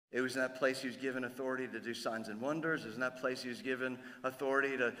It was in that place he was given authority to do signs and wonders. It was in that place he was given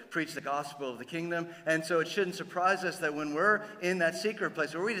authority to preach the gospel of the kingdom. And so it shouldn't surprise us that when we're in that secret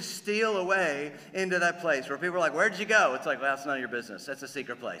place, where we just steal away into that place, where people are like, where'd you go? It's like, well, that's none of your business. That's a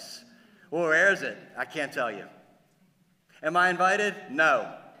secret place. Well, where is it? I can't tell you. Am I invited?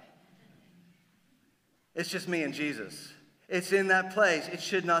 No. It's just me and Jesus. It's in that place. It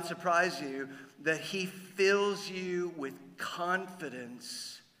should not surprise you that he fills you with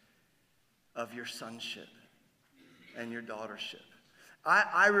confidence of your sonship and your daughtership.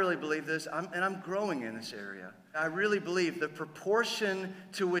 I really believe this, and I'm growing in this area. I really believe the proportion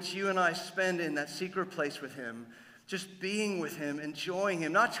to which you and I spend in that secret place with him, just being with him, enjoying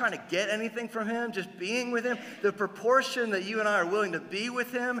him, not trying to get anything from him, just being with him, the proportion that you and I are willing to be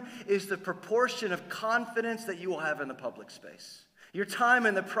with him is the proportion of confidence that you will have in the public space. Your time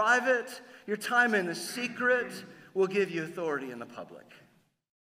in the private, your time in the secret will give you authority in the public.